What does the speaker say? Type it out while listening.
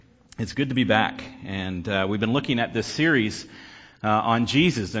It's good to be back, and we've been looking at this series on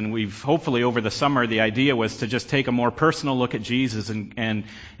Jesus, and we've hopefully over the summer, the idea was to just take a more personal look at Jesus and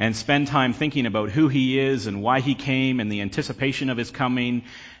spend time thinking about who He is and why He came and the anticipation of His coming,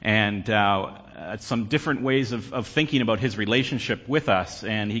 and some different ways of thinking about His relationship with us.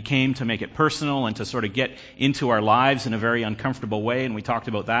 And He came to make it personal and to sort of get into our lives in a very uncomfortable way, and we talked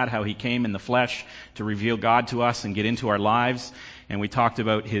about that, how He came in the flesh to reveal God to us and get into our lives. And we talked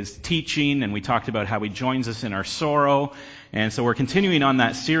about His teaching, and we talked about how He joins us in our sorrow. And so we're continuing on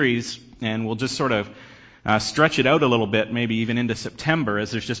that series, and we'll just sort of stretch it out a little bit, maybe even into September, as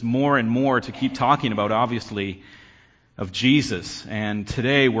there's just more and more to keep talking about, obviously, of Jesus. And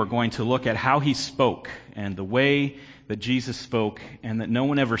today we're going to look at how He spoke, and the way that Jesus spoke, and that no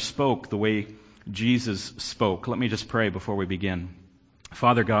one ever spoke the way Jesus spoke. Let me just pray before we begin.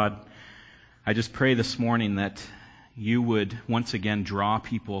 Father God, I just pray this morning that You would once again draw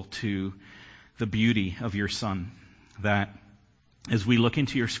people to the beauty of Your Son, that as we look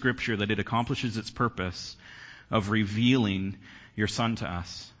into Your Scripture, that it accomplishes its purpose of revealing Your Son to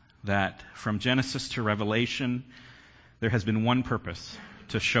us, that from Genesis to Revelation, there has been one purpose: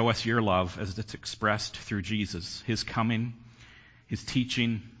 to show us Your love as it's expressed through Jesus, His coming, His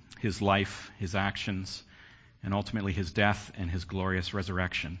teaching, His life, His actions, and ultimately His death and His glorious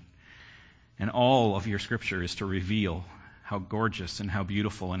resurrection. And all of Your Scripture is to reveal how gorgeous and how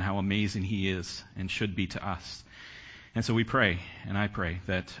beautiful and how amazing He is and should be to us. And so we pray, and I pray,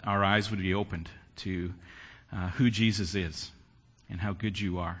 that our eyes would be opened to who Jesus is and how good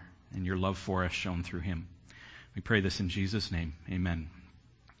You are and Your love for us shown through Him. We pray this in Jesus' name. Amen.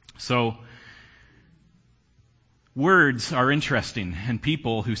 So, words are interesting, and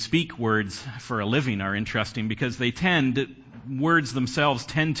people who speak words for a living are interesting because words themselves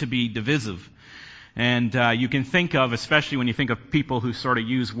tend to be divisive. And you can think of, especially when you think of people who sort of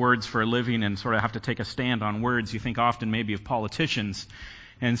use words for a living and sort of have to take a stand on words, you think often maybe of politicians.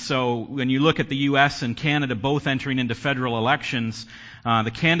 And so when you look at the U.S. and Canada both entering into federal elections,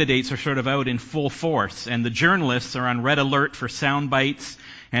 the candidates are sort of out in full force, and the journalists are on red alert for sound bites,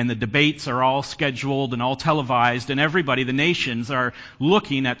 and the debates are all scheduled and all televised, and everybody, the nations, are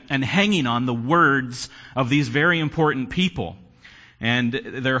looking at and hanging on the words of these very important people. And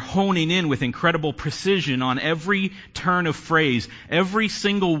they're honing in with incredible precision on every turn of phrase. Every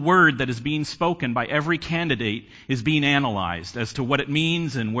single word that is being spoken by every candidate is being analyzed as to what it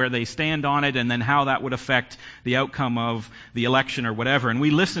means and where they stand on it, and then how that would affect the outcome of the election or whatever. And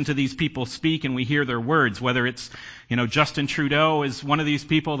we listen to these people speak and we hear their words, whether it's, Justin Trudeau is one of these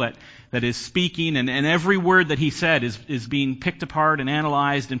people that is speaking, and every word that he said is being picked apart and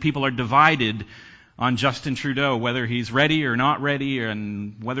analyzed, and people are divided on Justin Trudeau, whether he's ready or not ready,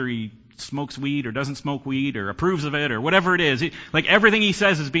 and whether he smokes weed or doesn't smoke weed or approves of it or whatever it is. Everything he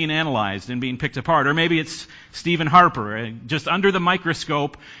says is being analyzed and being picked apart. Or maybe it's Stephen Harper, just under the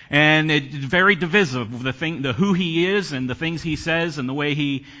microscope, and it's very divisive. The who he is and the things he says and the way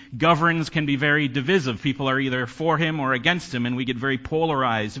he governs can be very divisive. People are either for him or against him, and we get very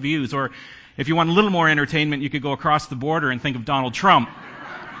polarized views. Or if you want a little more entertainment, you could go across the border and think of Donald Trump.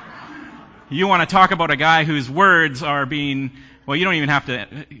 You want to talk about a guy whose words are being, well, you don't even have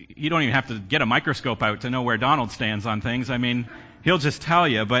to get a microscope out to know where Donald stands on things. I mean, he'll just tell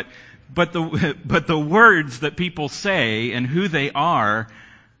you. But the words that people say and who they are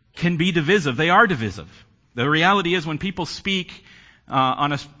can be divisive. They are divisive. The reality is, when people speak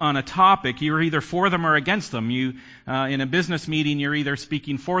on a topic, you're either for them or against them. In a business meeting, you're either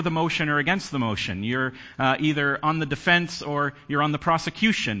speaking for the motion or against the motion. You're either on the defense or you're on the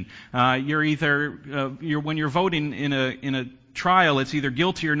prosecution. When you're voting in a trial, it's either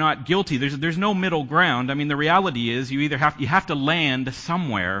guilty or not guilty. There's no middle ground. I mean, the reality is, you have to land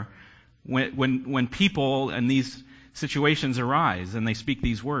somewhere when people and these situations arise and they speak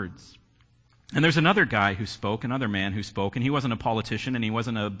these words. And there's another man who spoke, and he wasn't a politician, and he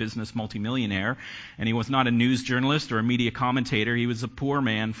wasn't a business multimillionaire, and he was not a news journalist or a media commentator. He was a poor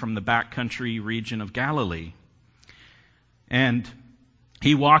man from the backcountry region of Galilee. And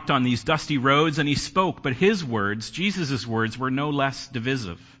he walked on these dusty roads and he spoke, but his words, Jesus' words, were no less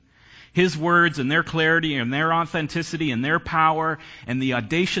divisive. His words and their clarity and their authenticity and their power and the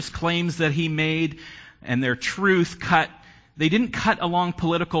audacious claims that he made and their truth they didn't cut along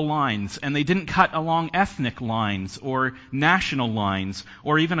political lines, and they didn't cut along ethnic lines or national lines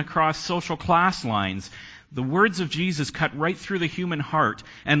or even across social class lines. The words of Jesus cut right through the human heart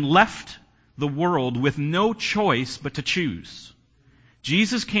and left the world with no choice but to choose.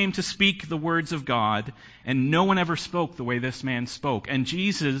 Jesus came to speak the words of God, and no one ever spoke the way this man spoke. And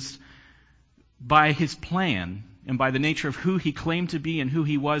Jesus, by his plan, and by the nature of who he claimed to be and who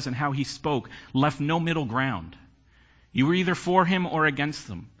he was and how he spoke, left no middle ground. You were either for him or against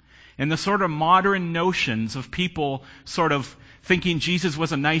them. And the sort of modern notions of people sort of thinking Jesus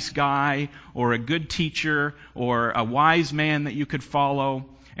was a nice guy or a good teacher or a wise man that you could follow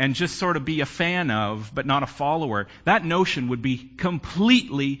and just sort of be a fan of but not a follower, that notion would be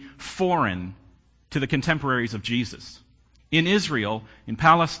completely foreign to the contemporaries of Jesus. In Israel, in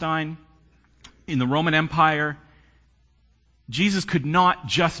Palestine, in the Roman Empire, Jesus could not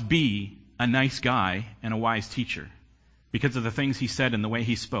just be a nice guy and a wise teacher because of the things he said and the way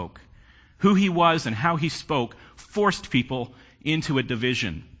he spoke. Who he was and how he spoke forced people into a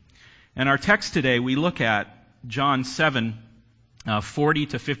division. And our text today, we look at John 7, 40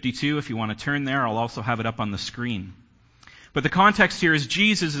 to 52. If you want to turn there, I'll also have it up on the screen. But the context here is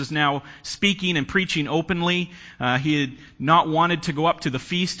Jesus is now speaking and preaching openly. He had not wanted to go up to the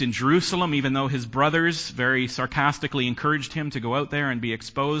feast in Jerusalem, even though his brothers very sarcastically encouraged him to go out there and be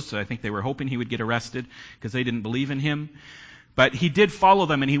exposed. So I think they were hoping he would get arrested because they didn't believe in him. But he did follow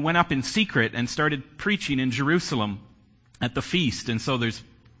them, and he went up in secret and started preaching in Jerusalem at the feast. And so there's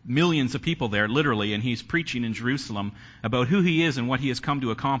millions of people there, literally, and he's preaching in Jerusalem about who he is and what he has come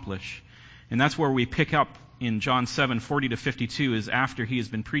to accomplish. And that's where we pick up in John 7, 40 to 52, is after he has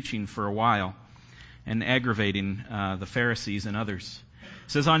been preaching for a while and aggravating the Pharisees and others.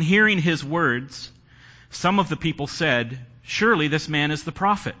 It says, on hearing his words, some of the people said, surely this man is the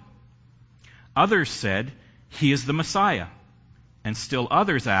prophet. Others said, he is the Messiah. And still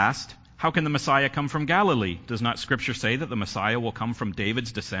others asked, how can the Messiah come from Galilee? Does not Scripture say that the Messiah will come from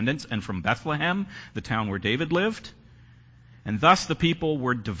David's descendants and from Bethlehem, the town where David lived? And thus the people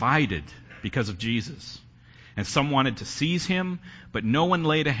were divided because of Jesus. And some wanted to seize him, but no one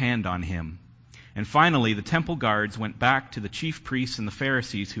laid a hand on him. And finally, the temple guards went back to the chief priests and the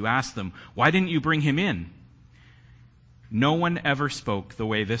Pharisees, who asked them, why didn't you bring him in? No one ever spoke the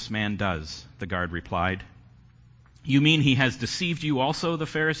way this man does, the guard replied. You mean he has deceived you also, the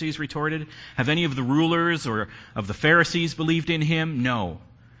Pharisees retorted. Have any of the rulers or of the Pharisees believed in him? No.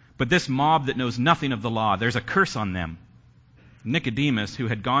 But this mob that knows nothing of the law, there's a curse on them. Nicodemus, who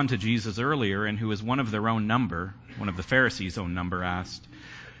had gone to Jesus earlier and who was one of their own number, one of the Pharisees' own number, asked,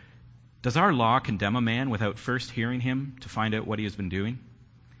 does our law condemn a man without first hearing him to find out what he has been doing?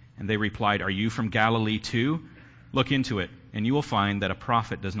 And they replied, are you from Galilee too? Look into it, and you will find that a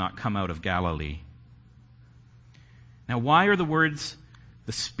prophet does not come out of Galilee. Now, why are the words,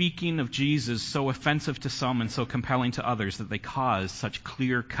 the speaking of Jesus, so offensive to some and so compelling to others that they cause such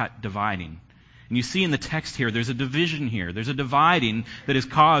clear-cut dividing? And you see in the text here, there's a division here. There's a dividing that is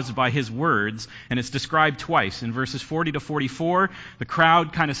caused by his words, and it's described twice. In verses 40 to 44, the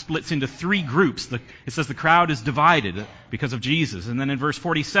crowd kind of splits into three groups. It says the crowd is divided because of Jesus. And then in verse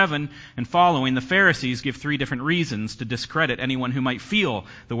 47 and following, the Pharisees give three different reasons to discredit anyone who might feel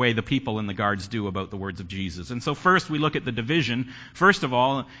the way the people in the guards do about the words of Jesus. And so first we look at the division. First of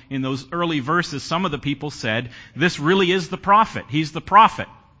all, in those early verses, some of the people said, this really is the prophet. He's the prophet.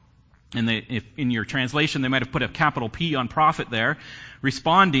 And if in your translation, they might have put a capital P on prophet there,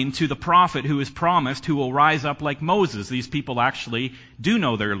 responding to the prophet who is promised, who will rise up like Moses. These people actually do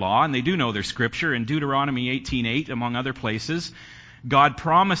know their law, and they do know their scripture. In Deuteronomy 18:8, among other places, God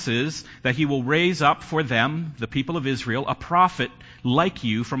promises that he will raise up for them, the people of Israel, a prophet like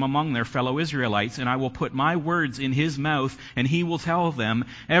you from among their fellow Israelites, and I will put my words in his mouth, and he will tell them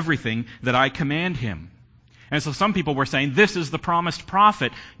everything that I command him. And so some people were saying, this is the promised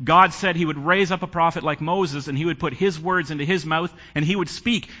prophet. God said he would raise up a prophet like Moses, and he would put his words into his mouth, and he would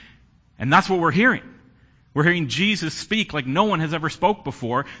speak. And that's what we're hearing. We're hearing Jesus speak like no one has ever spoke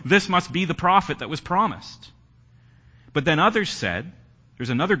before. This must be the prophet that was promised. But then others said, there's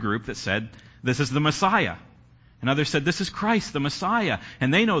another group that said, this is the Messiah. And others said, this is Christ, the Messiah.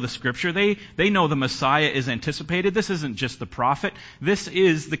 And they know the scripture. They know the Messiah is anticipated. This isn't just the prophet. This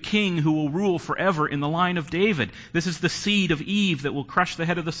is the king who will rule forever in the line of David. This is the seed of Eve that will crush the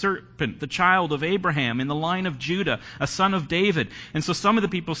head of the serpent, the child of Abraham in the line of Judah, a son of David. And so some of the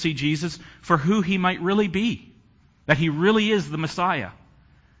people see Jesus for who he might really be, that he really is the Messiah.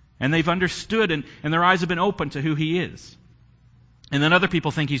 And they've understood and their eyes have been opened to who he is. And then other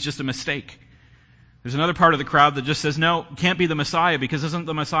people think he's just a mistake. There's another part of the crowd that just says, no, it can't be the Messiah, because isn't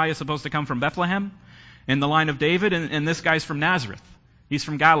the Messiah supposed to come from Bethlehem in the line of David? And this guy's from Nazareth. He's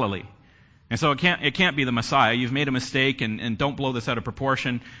from Galilee. And so it can't be the Messiah. You've made a mistake, and don't blow this out of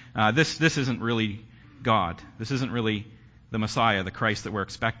proportion. This isn't really God. This isn't really the Messiah, the Christ that we're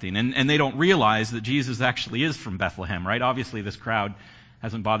expecting. And they don't realize that Jesus actually is from Bethlehem, right? Obviously this crowd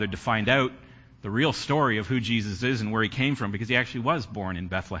hasn't bothered to find out the real story of who Jesus is and where he came from, because he actually was born in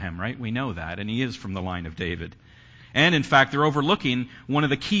Bethlehem, right? We know that, and he is from the line of David. And in fact, they're overlooking one of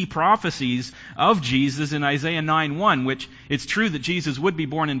the key prophecies of Jesus in Isaiah 9:1, which it's true that Jesus would be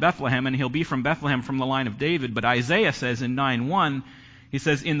born in Bethlehem, and he'll be from Bethlehem from the line of David, but Isaiah says in 9:1, he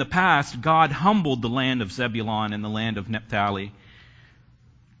says, in the past, God humbled the land of Zebulun and the land of Naphtali.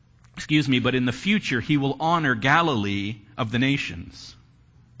 But in the future, he will honor Galilee of the nations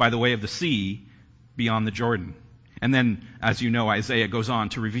by the way of the sea beyond the Jordan. And then, as you know, Isaiah goes on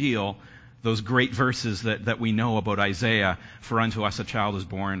to reveal those great verses that we know about Isaiah. For unto us a child is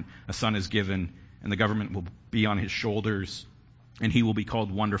born, a son is given, and the government will be on his shoulders, and he will be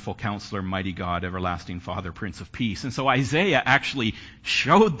called Wonderful Counselor, Mighty God, Everlasting Father, Prince of Peace. And so Isaiah actually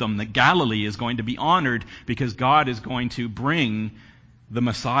showed them that Galilee is going to be honored because God is going to bring the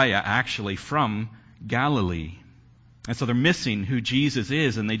Messiah actually from Galilee. And so they're missing who Jesus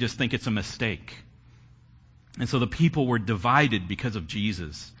is, and they just think it's a mistake. And so the people were divided because of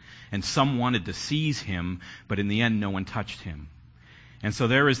Jesus. And some wanted to seize him, but in the end no one touched him. And so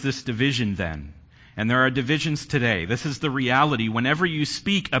there is this division then. And there are divisions today. This is the reality. Whenever you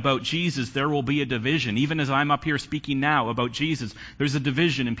speak about Jesus, there will be a division. Even as I'm up here speaking now about Jesus, there's a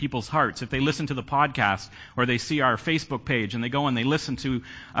division in people's hearts. If they listen to the podcast or they see our Facebook page and they go and they listen to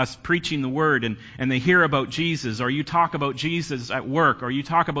us preaching the Word and they hear about Jesus, or you talk about Jesus at work, or you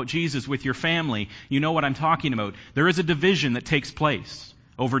talk about Jesus with your family, you know what I'm talking about. There is a division that takes place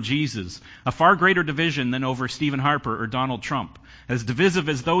over Jesus. A far greater division than over Stephen Harper or Donald Trump. As divisive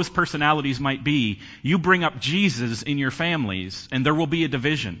as those personalities might be, you bring up Jesus in your families, and there will be a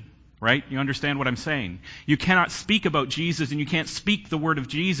division, right? You understand what I'm saying? You cannot speak about Jesus, and you can't speak the word of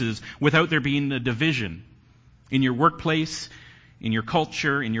Jesus without there being a division in your workplace, in your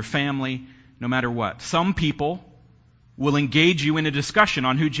culture, in your family, no matter what. Some people will engage you in a discussion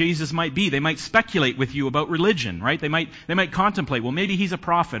on who Jesus might be. They might speculate with you about religion, right? They might contemplate, well, maybe he's a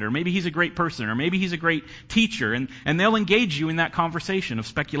prophet, or maybe he's a great person, or maybe he's a great teacher, and they'll engage you in that conversation of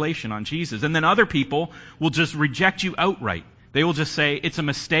speculation on Jesus. And then other people will just reject you outright. They will just say, it's a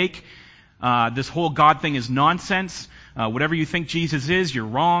mistake. This whole God thing is nonsense. Whatever you think Jesus is, you're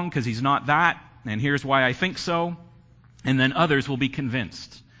wrong because he's not that, and here's why I think so. And then others will be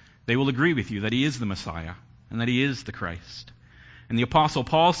convinced. They will agree with you that he is the Messiah, and that he is the Christ. And the Apostle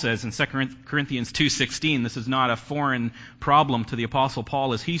Paul says in 2 Corinthians 2:16, this is not a foreign problem to the Apostle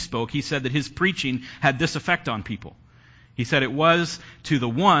Paul as he spoke. He said that his preaching had this effect on people. He said it was, to the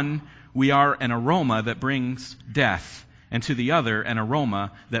one, we are an aroma that brings death, and to the other, an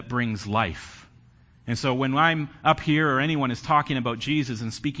aroma that brings life. And so when I'm up here or anyone is talking about Jesus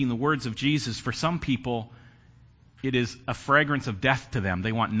and speaking the words of Jesus, for some people, it is a fragrance of death to them.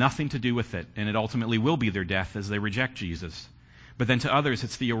 They want nothing to do with it, and it ultimately will be their death as they reject Jesus. But then to others,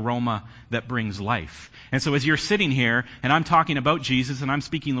 it's the aroma that brings life. And so as you're sitting here, and I'm talking about Jesus, and I'm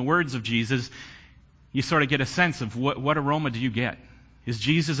speaking the words of Jesus, you sort of get a sense of what aroma do you get? Is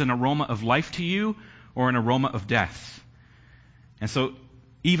Jesus an aroma of life to you, or an aroma of death? And so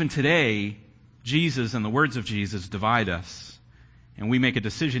even today, Jesus and the words of Jesus divide us. And we make a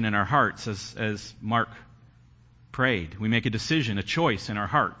decision in our hearts, as Mark prayed. We make a decision, a choice in our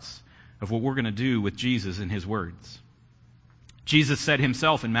hearts of what we're going to do with Jesus and his words. Jesus said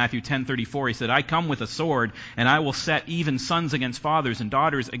himself in Matthew 10:34, he said, I come with a sword, and I will set even sons against fathers and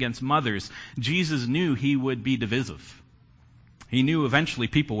daughters against mothers. Jesus knew he would be divisive. He knew eventually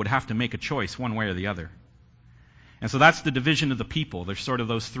people would have to make a choice one way or the other. And so that's the division of the people. There's sort of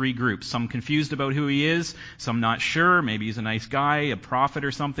those three groups. Some confused about who he is, some not sure, maybe he's a nice guy, a prophet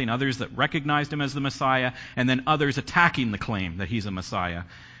or something, others that recognized him as the Messiah, and then others attacking the claim that he's a Messiah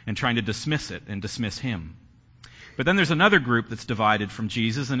and trying to dismiss it and dismiss him. But then there's another group that's divided from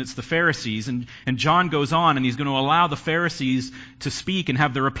Jesus, and it's the Pharisees. And John goes on, and he's going to allow the Pharisees to speak and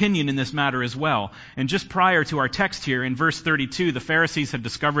have their opinion in this matter as well. And just prior to our text here, in verse 32, the Pharisees had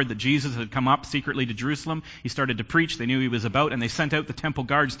discovered that Jesus had come up secretly to Jerusalem. He started to preach. They knew he was about, and they sent out the temple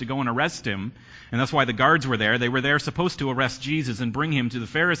guards to go and arrest him. And that's why the guards were there. They were there supposed to arrest Jesus and bring him to the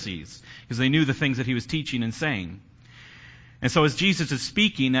Pharisees, because they knew the things that he was teaching and saying. And so as Jesus is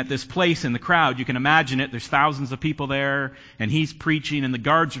speaking at this place in the crowd, you can imagine it, there's thousands of people there, and he's preaching, and the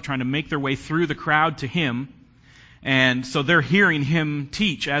guards are trying to make their way through the crowd to him. And so they're hearing him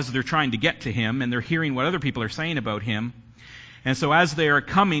teach as they're trying to get to him, and they're hearing what other people are saying about him. And so as they are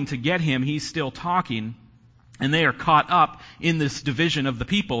coming to get him, he's still talking, and they are caught up in this division of the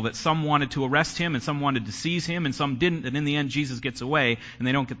people, that some wanted to arrest him, and some wanted to seize him, and some didn't, and in the end Jesus gets away, and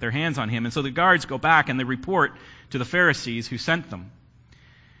they don't get their hands on him. And so the guards go back and they report to the Pharisees who sent them.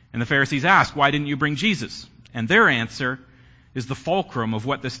 And the Pharisees ask, why didn't you bring Jesus? And their answer is the fulcrum of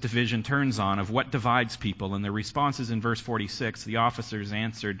what this division turns on, of what divides people. And their response is in verse 46, the officers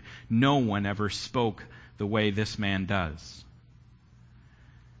answered, no one ever spoke the way this man does.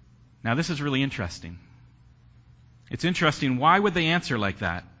 Now, this is really interesting. It's interesting. Why would they answer like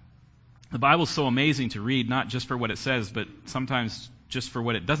that? The Bible's so amazing to read, not just for what it says, but sometimes just for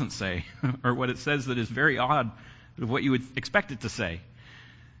what it doesn't say, or what it says that is very odd of what you would expect it to say.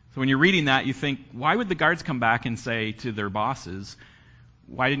 So when you're reading that, you think, why would the guards come back and say to their bosses,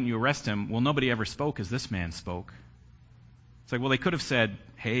 why didn't you arrest him? Well, nobody ever spoke as this man spoke. It's like, well, they could have said,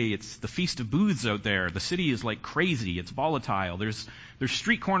 hey, it's the Feast of Booths out there. The city is like crazy. It's volatile. There's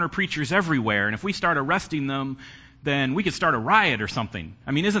street corner preachers everywhere. And if we start arresting them, then we could start a riot or something.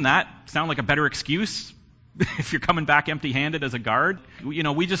 I mean, isn't that sound like a better excuse if you're coming back empty-handed as a guard?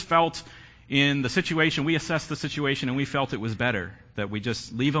 We just felt in the situation, we assessed the situation, and we felt it was better that we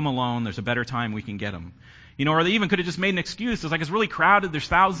just leave them alone. There's a better time we can get them. Or they even could have just made an excuse. It's like, it's really crowded. There's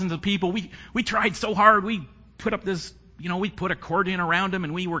thousands of people. We tried so hard. We put up this, we put a cordon around them,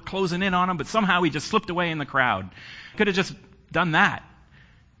 and we were closing in on them, but somehow we just slipped away in the crowd. Could have just done that.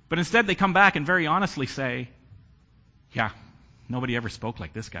 But instead, they come back and very honestly say, yeah, nobody ever spoke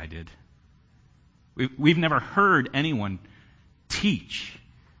like this guy did. We've never heard anyone teach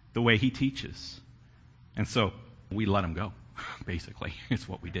the way he teaches. And so we let him go, basically. It's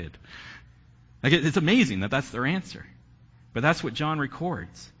what we did. It's amazing that that's their answer. But that's what John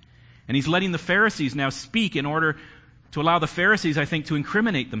records. And he's letting the Pharisees now speak in order to allow the Pharisees, I think, to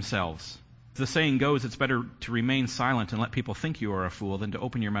incriminate themselves. The saying goes, it's better to remain silent and let people think you are a fool than to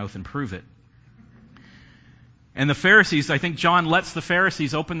open your mouth and prove it. And the Pharisees, I think John lets the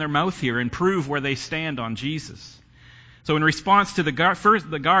Pharisees open their mouth here and prove where they stand on Jesus. So in response to the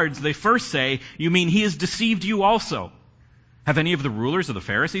guards, they first say, you mean he has deceived you also? Have any of the rulers of the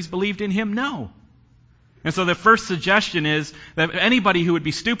Pharisees believed in him? No. And so the first suggestion is that anybody who would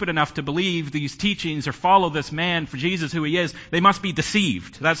be stupid enough to believe these teachings or follow this man for Jesus who he is, they must be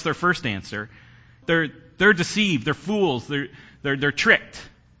deceived. That's their first answer. They're deceived. They're fools. They're tricked.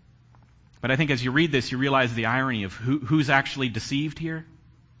 But I think as you read this, you realize the irony of who's actually deceived here.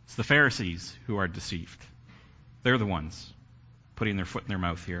 It's the Pharisees who are deceived. They're the ones putting their foot in their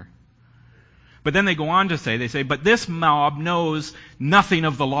mouth here. But then they go on to say, but this mob knows nothing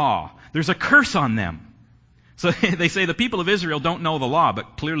of the law. There's a curse on them. So they say the people of Israel don't know the law,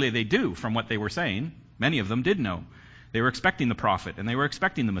 but clearly they do from what they were saying. Many of them did know. They were expecting the prophet, and they were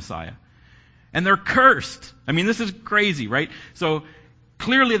expecting the Messiah. And they're cursed. I mean, this is crazy, right? So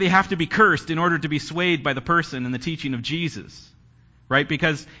clearly they have to be cursed in order to be swayed by the person and the teaching of Jesus. Right?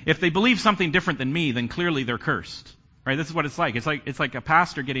 Because if they believe something different than me, then clearly they're cursed. Right? This is what it's like. It's like a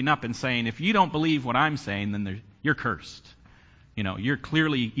pastor getting up and saying, if you don't believe what I'm saying, then you're cursed. You're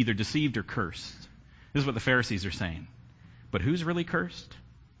clearly either deceived or cursed. This is what the Pharisees are saying. But who's really cursed?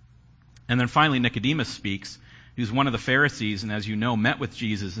 And then finally Nicodemus speaks, who's one of the Pharisees, and as you know, met with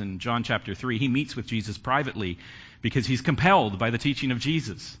Jesus in John chapter 3. He meets with Jesus privately because he's compelled by the teaching of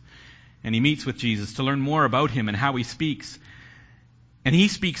Jesus. And he meets with Jesus to learn more about him and how he speaks. And he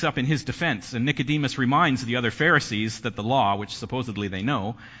speaks up in his defense, and Nicodemus reminds the other Pharisees that the law, which supposedly they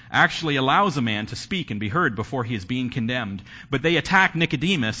know, actually allows a man to speak and be heard before he is being condemned. But they attack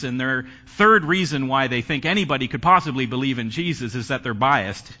Nicodemus, and their third reason why they think anybody could possibly believe in Jesus is that they're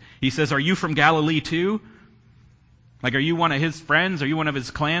biased. He says, are you from Galilee too? Like, are you one of his friends? Are you one of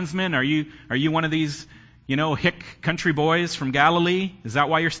his clansmen? Are you one of these, hick country boys from Galilee? Is that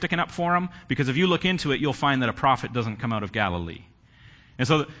why you're sticking up for him? Because if you look into it, you'll find that a prophet doesn't come out of Galilee. And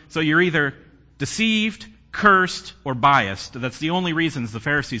so you're either deceived, cursed, or biased. That's the only reasons the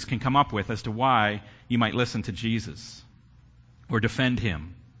Pharisees can come up with as to why you might listen to Jesus or defend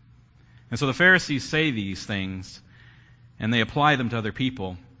him. And so the Pharisees say these things, and they apply them to other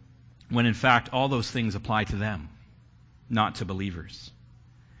people, when in fact all those things apply to them, not to believers.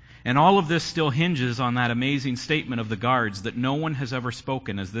 And all of this still hinges on that amazing statement of the guards that no one has ever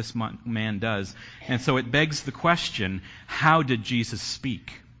spoken as this man does. And so it begs the question, how did Jesus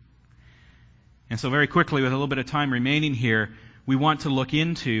speak? And so very quickly, with a little bit of time remaining here, we want to look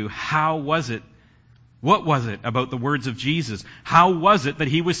into what was it about the words of Jesus? How was it that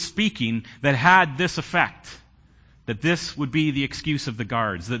he was speaking that had this effect? That this would be the excuse of the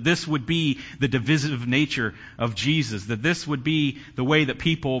guards, that this would be the divisive nature of Jesus, that this would be the way that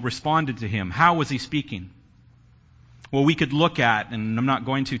people responded to him. How was he speaking? Well, we could look at, and I'm not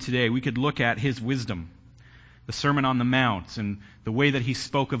going to today, we could look at his wisdom, the Sermon on the Mount, and the way that he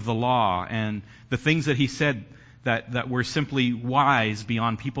spoke of the law, and the things that he said that were simply wise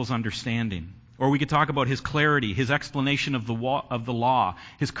beyond people's understanding. Or we could talk about his clarity, his explanation of the law,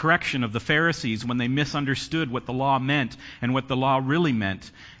 his correction of the Pharisees when they misunderstood what the law meant and what the law really meant,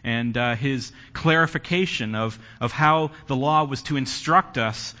 and his clarification of how the law was to instruct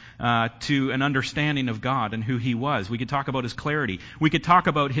us to an understanding of God and who he was. We could talk about his clarity. We could talk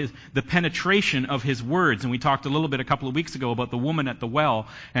about the penetration of his words, and we talked a little bit a couple of weeks ago about the woman at the well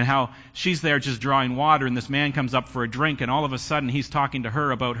and how she's there just drawing water, and this man comes up for a drink, and all of a sudden he's talking to her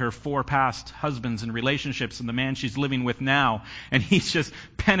about her 4 past husbands and relationships and the man she's living with now, and he's just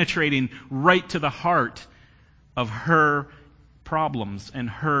penetrating right to the heart of her problems and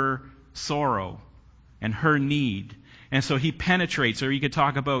her sorrow and her need. And so he penetrates. Or you could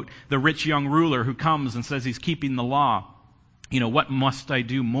talk about the rich young ruler who comes and says he's keeping the law. What must I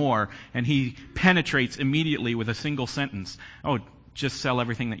do more? And he penetrates immediately with a single sentence. Oh, just sell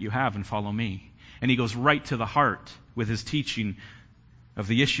everything that you have and follow me. And he goes right to the heart with his teaching of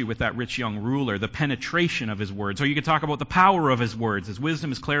the issue with that rich young ruler, the penetration of his words. Or you could talk about the power of his words, his wisdom,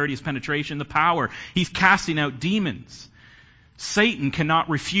 his clarity, his penetration, the power. He's casting out demons. Satan cannot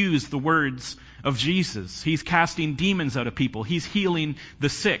refuse the words of Jesus. He's casting demons out of people. He's healing the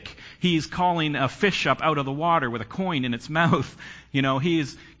sick. He's calling a fish up out of the water with a coin in its mouth. He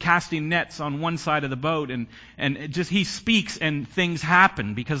is casting nets on one side of the boat, and he speaks and things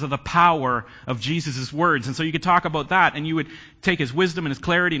happen because of the power of Jesus' words. And so you could talk about that, and you would take his wisdom and his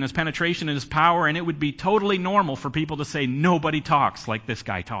clarity and his penetration and his power, and it would be totally normal for people to say, nobody talks like this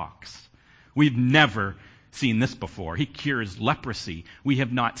guy talks. We've never seen this before. He cures leprosy. We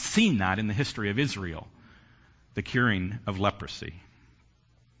have not seen that in the history of Israel, the curing of leprosy.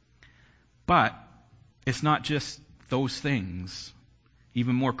 But it's not just those things.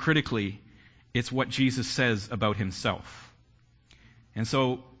 Even more critically, it's what Jesus says about himself. And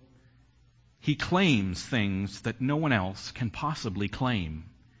so he claims things that no one else can possibly claim,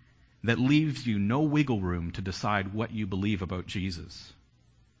 that leaves you no wiggle room to decide what you believe about Jesus.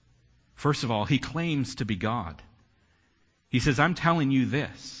 First of all, he claims to be God. He says, I'm telling you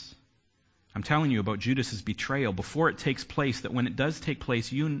this. I'm telling you about Judas' betrayal before it takes place, that when it does take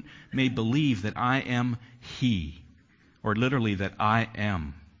place, you may believe that I am he. Or literally, that I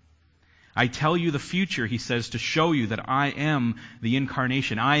am. I tell you the future, he says, to show you that I am the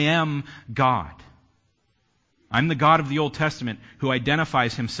incarnation. I am God. I'm the God of the Old Testament who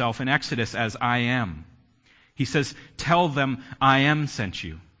identifies himself in Exodus as I am. He says, tell them I am sent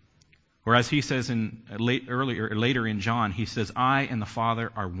you. Or as he says later in John, he says, I and the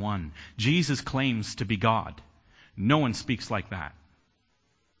Father are one. Jesus claims to be God. No one speaks like that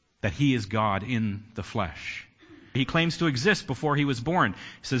he is God in the flesh. He claims to exist before he was born. He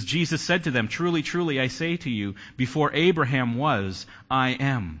says, Jesus said to them, truly, truly, I say to you, before Abraham was, I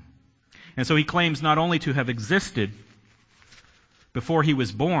am. And so he claims not only to have existed before he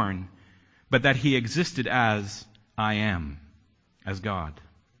was born, but that he existed as I am, as God.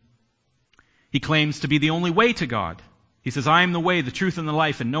 He claims to be the only way to God. He says, I am the way, the truth, and the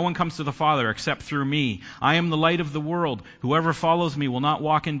life, and no one comes to the Father except through me. I am the light of the world. Whoever follows me will not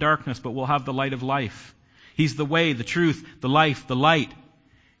walk in darkness, but will have the light of life. He's the way, the truth, the life, the light.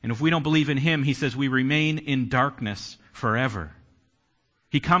 And if we don't believe in him, he says we remain in darkness forever.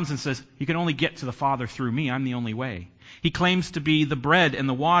 He comes and says, you can only get to the Father through me. I'm the only way. He claims to be the bread and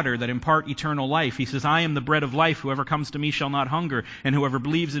the water that impart eternal life. He says, I am the bread of life. Whoever comes to me shall not hunger, and whoever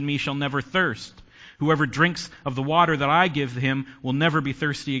believes in me shall never thirst. Whoever drinks of the water that I give him will never be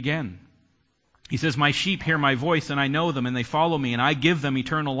thirsty again. He says, my sheep hear my voice, and I know them, and they follow me, and I give them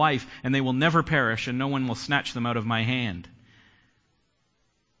eternal life, and they will never perish, and no one will snatch them out of my hand.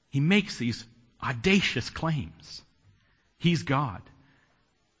 He makes these audacious claims. He's God.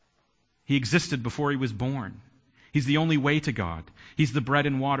 He existed before he was born. He's the only way to God. He's the bread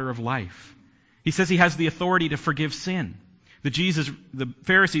and water of life. He says he has the authority to forgive sin. The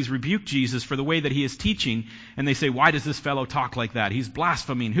Pharisees rebuke Jesus for the way that he is teaching, and they say, why does this fellow talk like that? He's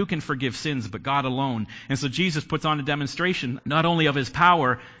blaspheming. Who can forgive sins but God alone? And so Jesus puts on a demonstration not only of his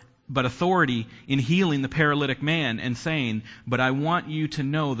power, but authority in healing the paralytic man and saying, but I want you to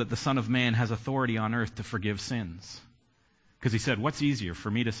know that the Son of Man has authority on earth to forgive sins. Because he said, what's easier,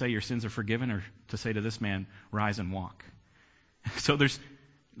 for me to say your sins are forgiven, or to say to this man, rise and walk? So there's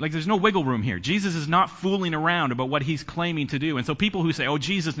no wiggle room here. Jesus is not fooling around about what he's claiming to do. And so people who say, oh,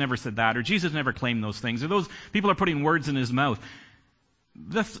 Jesus never said that, or Jesus never claimed those things, or those people are putting words in his mouth.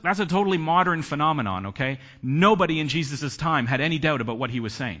 That's a totally modern phenomenon, okay? Nobody in Jesus' time had any doubt about what he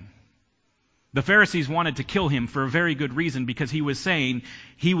was saying. The Pharisees wanted to kill him for a very good reason, because he was saying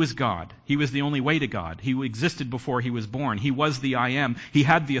he was God. He was the only way to God. He existed before he was born. He was the I am. He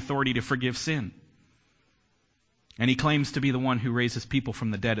had the authority to forgive sin. And he claims to be the one who raises people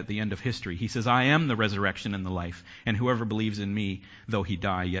from the dead at the end of history. He says, I am the resurrection and the life, and whoever believes in me, though he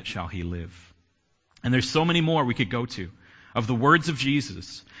die, yet shall he live. And there's so many more we could go to of the words of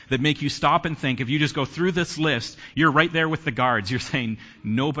Jesus that make you stop and think. If you just go through this list, you're right there with the guards. You're saying,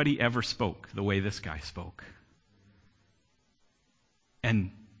 nobody ever spoke the way this guy spoke.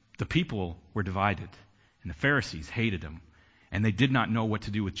 And the people were divided, and the Pharisees hated him. And they did not know what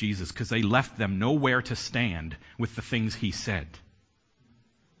to do with Jesus because they left them nowhere to stand with the things he said.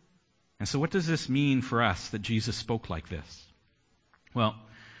 And so what does this mean for us that Jesus spoke like this? Well,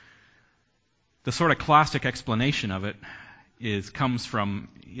 the sort of classic explanation of it comes from,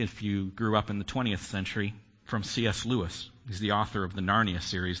 if you grew up in the 20th century, from C.S. Lewis. He's the author of the Narnia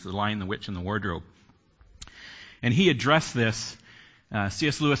series, The Lion, the Witch, and the Wardrobe. And he addressed this,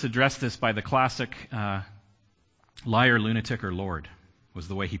 C.S. Lewis addressed this by the classic liar, lunatic, or Lord, was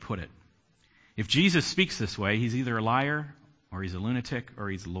the way he put it. If Jesus speaks this way, he's either a liar, or he's a lunatic, or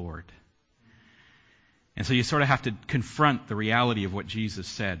he's Lord. And so you sort of have to confront the reality of what Jesus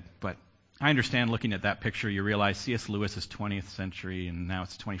said. But I understand looking at that picture, you realize C.S. Lewis is 20th century, and now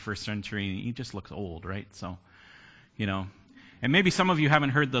it's 21st century, and he just looks old, right? So, and maybe some of you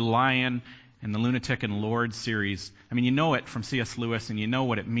haven't heard the Lion and the Lunatic and Lord series. I mean, you know it from C.S. Lewis and you know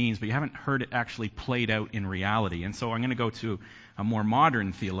what it means, but you haven't heard it actually played out in reality. And so I'm going to go to a more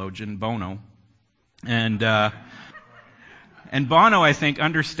modern theologian, Bono. And Bono, I think,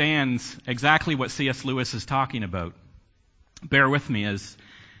 understands exactly what C.S. Lewis is talking about. Bear with me as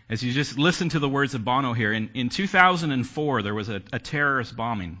you just listen to the words of Bono here. In 2004, there was a terrorist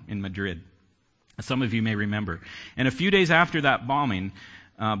bombing in Madrid. Some of you may remember. And a few days after that bombing,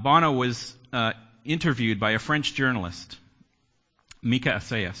 Bono was interviewed by a French journalist, Mika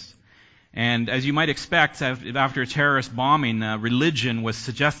Assayas. And as you might expect, after a terrorist bombing, religion was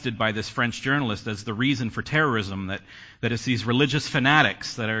suggested by this French journalist as the reason for terrorism, that it's these religious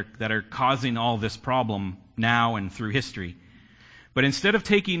fanatics that are causing all this problem now and through history. But instead of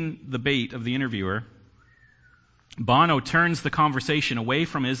taking the bait of the interviewer, Bono turns the conversation away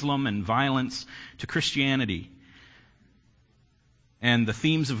from Islam and violence to Christianity and the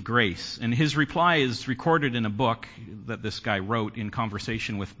themes of grace. And his reply is recorded in a book that this guy wrote in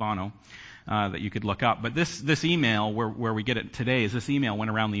conversation with Bono that you could look up. But this email, where we get it today, is this email went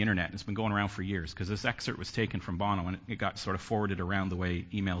around the internet. It's been going around for years because this excerpt was taken from Bono and it got sort of forwarded around the way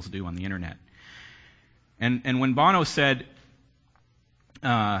emails do on the internet. And when Bono said,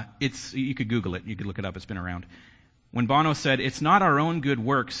 you could Google it, you could look it up, it's been around. When Bono said, "It's not our own good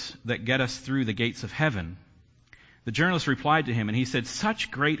works that get us through the gates of heaven," the journalist replied to him and he said,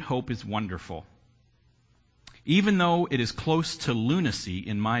 "Such great hope is wonderful, even though it is close to lunacy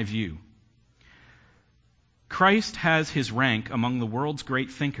in my view. Christ has his rank among the world's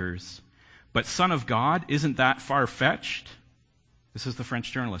great thinkers, but Son of God, isn't that far-fetched?" This is the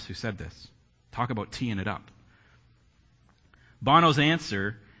French journalist who said this. Talk about teeing it up. Bono's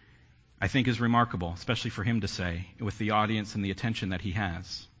answer, I think, is remarkable, especially for him to say, with the audience and the attention that he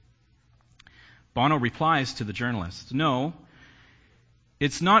has. Bono replies to the journalist, "No,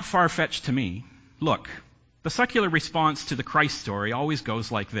 it's not far-fetched to me. Look, the secular response to the Christ story always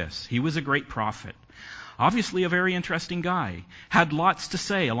goes like this. He was a great prophet, obviously a very interesting guy, had lots to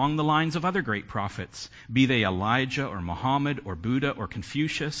say along the lines of other great prophets, be they Elijah or Muhammad or Buddha or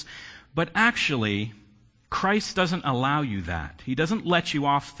Confucius. But actually, Christ doesn't allow you that. He doesn't let you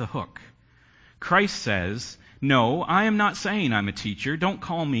off the hook. Christ says, no, I am not saying I'm a teacher. Don't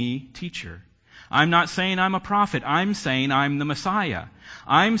call me teacher. I'm not saying I'm a prophet. I'm saying I'm the Messiah.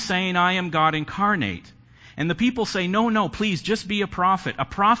 I'm saying I am God incarnate." And the people say, no, please, just be a prophet. A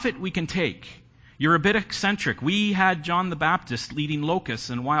prophet we can take. You're a bit eccentric. We had John the Baptist leading locusts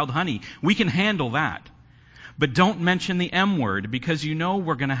and wild honey. We can handle that. But don't mention the M word because you know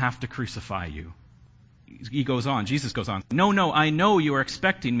we're going to have to crucify you. He goes on, Jesus goes on, No, I know you are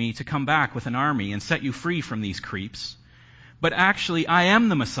expecting me to come back with an army and set you free from these creeps. But actually, I am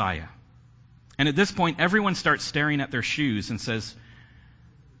the Messiah. And at this point, everyone starts staring at their shoes and says,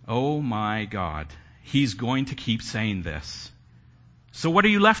 oh my God, he's going to keep saying this. So what are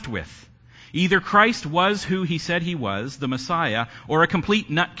you left with? Either Christ was who he said he was, the Messiah, or a complete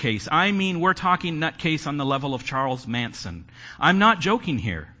nutcase. I mean, we're talking nutcase on the level of Charles Manson. I'm not joking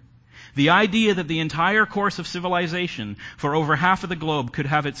here. The idea that the entire course of civilization for over half of the globe could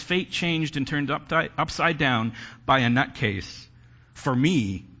have its fate changed and turned upside down by a nutcase, for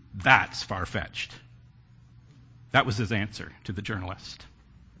me, that's far-fetched. That was his answer to the journalist.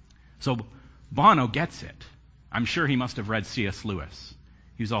 So Bono gets it. I'm sure he must have read C.S. Lewis.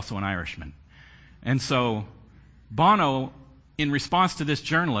 He was also an Irishman. And so Bono, in response to this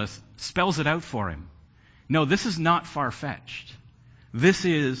journalist, spells it out for him. No, this is not far-fetched. This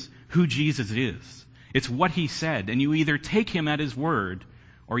is who Jesus is. It's what he said, and you either take him at his word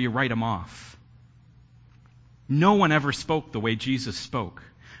or you write him off. No one ever spoke the way Jesus spoke,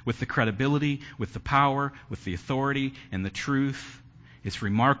 with the credibility, with the power, with the authority, and the truth. It's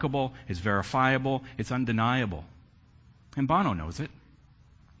remarkable, it's verifiable, it's undeniable. And Bono knows it.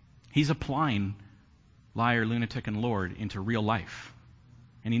 He's applying liar, lunatic, and Lord into real life.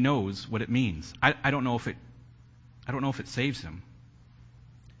 And he knows what it means. I don't know if it saves him.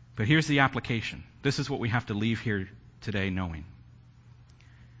 But here's the application. This is what we have to leave here today knowing.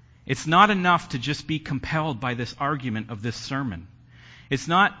 It's not enough to just be compelled by this argument of this sermon. It's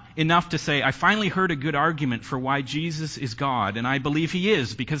not enough to say, I finally heard a good argument for why Jesus is God, and I believe he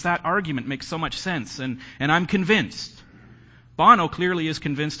is, because that argument makes so much sense, and I'm convinced. Bono clearly is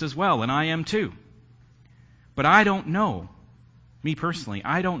convinced as well, and I am too. But I don't know. Me personally,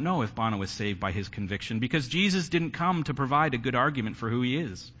 I don't know if Bono is saved by his conviction, because Jesus didn't come to provide a good argument for who he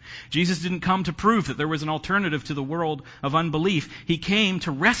is. Jesus didn't come to prove that there was an alternative to the world of unbelief. He came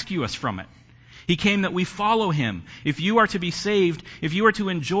to rescue us from it. He came that we follow him. If you are to be saved, if you are to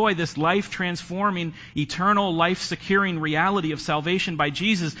enjoy this life-transforming, eternal, life-securing reality of salvation by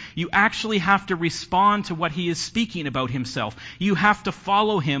Jesus, you actually have to respond to what he is speaking about himself. You have to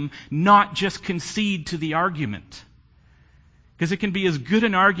follow him, not just concede to the argument. Because it can be as good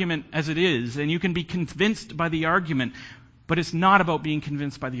an argument as it is, and you can be convinced by the argument, but it's not about being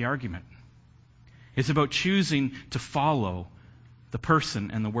convinced by the argument. It's about choosing to follow the person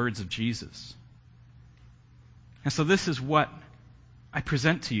and the words of Jesus. And so this is what I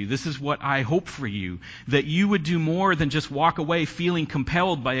present to you. This is what I hope for you, that you would do more than just walk away feeling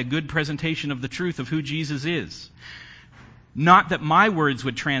compelled by a good presentation of the truth of who Jesus is. Not that my words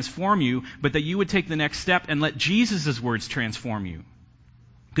would transform you, but that you would take the next step and let Jesus' words transform you.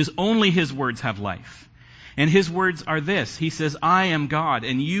 Because only his words have life. And his words are this. He says, I am God,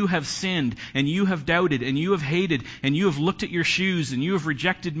 and you have sinned, and you have doubted, and you have hated, and you have looked at your shoes, and you have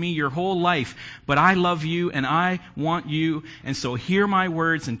rejected me your whole life. But I love you, and I want you, and so hear my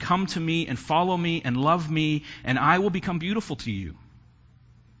words, and come to me, and follow me, and love me, and I will become beautiful to you.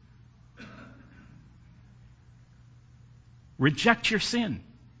 Reject your sin,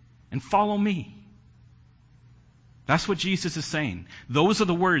 and follow me. That's what Jesus is saying. Those are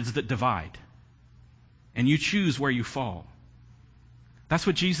the words that divide. And you choose where you fall. That's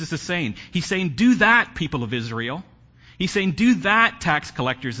what Jesus is saying. He's saying, do that, people of Israel. He's saying, do that, tax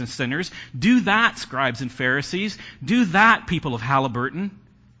collectors and sinners. Do that, scribes and Pharisees. Do that, people of Halliburton.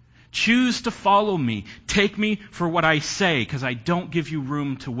 Choose to follow me. Take me for what I say, because I don't give you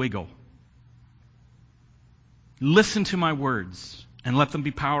room to wiggle. Listen to my words and let them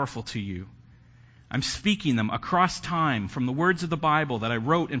be powerful to you. I'm speaking them across time from the words of the Bible that I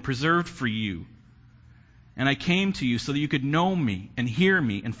wrote and preserved for you. And I came to you so that you could know me and hear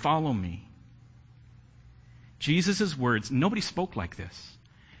me and follow me. Jesus' words, nobody spoke like this.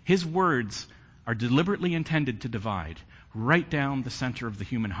 His words are deliberately intended to divide right down the center of the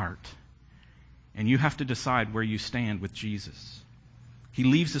human heart. And you have to decide where you stand with Jesus. He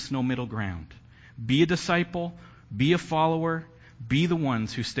leaves us no middle ground. Be a disciple, be a follower, be the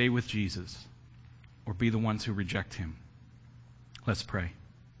ones who stay with Jesus, or be the ones who reject him. Let's pray.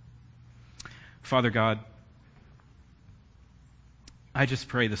 Father God, I just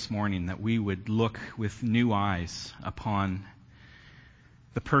pray this morning that we would look with new eyes upon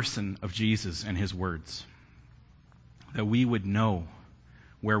the person of Jesus and his words. That we would know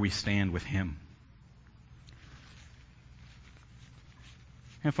where we stand with him.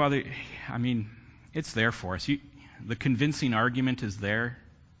 And Father, it's there for us. The convincing argument is there.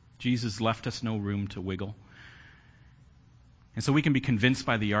 Jesus left us no room to wiggle. And so we can be convinced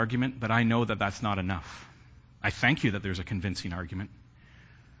by the argument, but I know that that's not enough. I thank you that there's a convincing argument.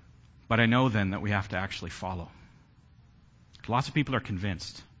 But I know then that we have to actually follow. Lots of people are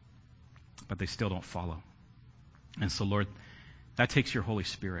convinced, but they still don't follow. And so, Lord, that takes your Holy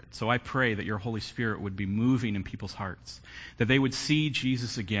Spirit. So I pray that your Holy Spirit would be moving in people's hearts, that they would see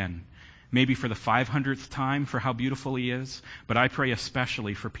Jesus again, maybe for the 500th time for how beautiful he is, but I pray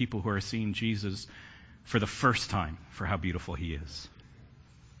especially for people who are seeing Jesus for the first time for how beautiful he is.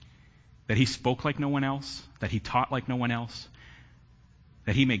 That he spoke like no one else, that he taught like no one else,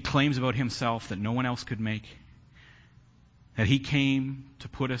 that he made claims about himself that no one else could make, that he came to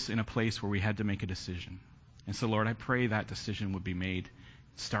put us in a place where we had to make a decision. And so, Lord, I pray that decision would be made,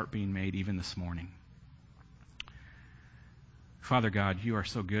 start being made even this morning. Father God, you are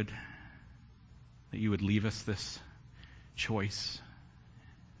so good that you would leave us this choice,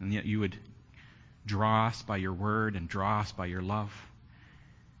 and yet you would draw us by your word and draw us by your love.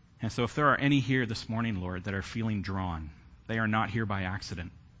 And so if there are any here this morning, Lord, that are feeling drawn, they are not here by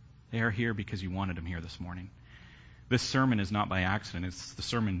accident. They are here because you wanted them here this morning. This sermon is not by accident. It's the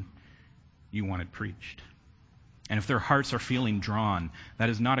sermon you wanted preached. And if their hearts are feeling drawn, that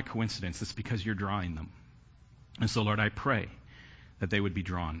is not a coincidence. It's because you're drawing them. And so, Lord, I pray that they would be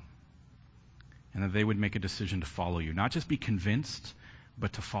drawn and that they would make a decision to follow you. Not just be convinced,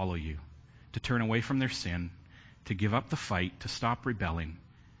 but to follow you, to turn away from their sin, to give up the fight, to stop rebelling,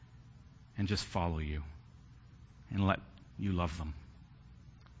 and just follow you and let you love them.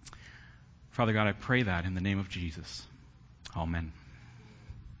 Father God, I pray that in the name of Jesus. Amen.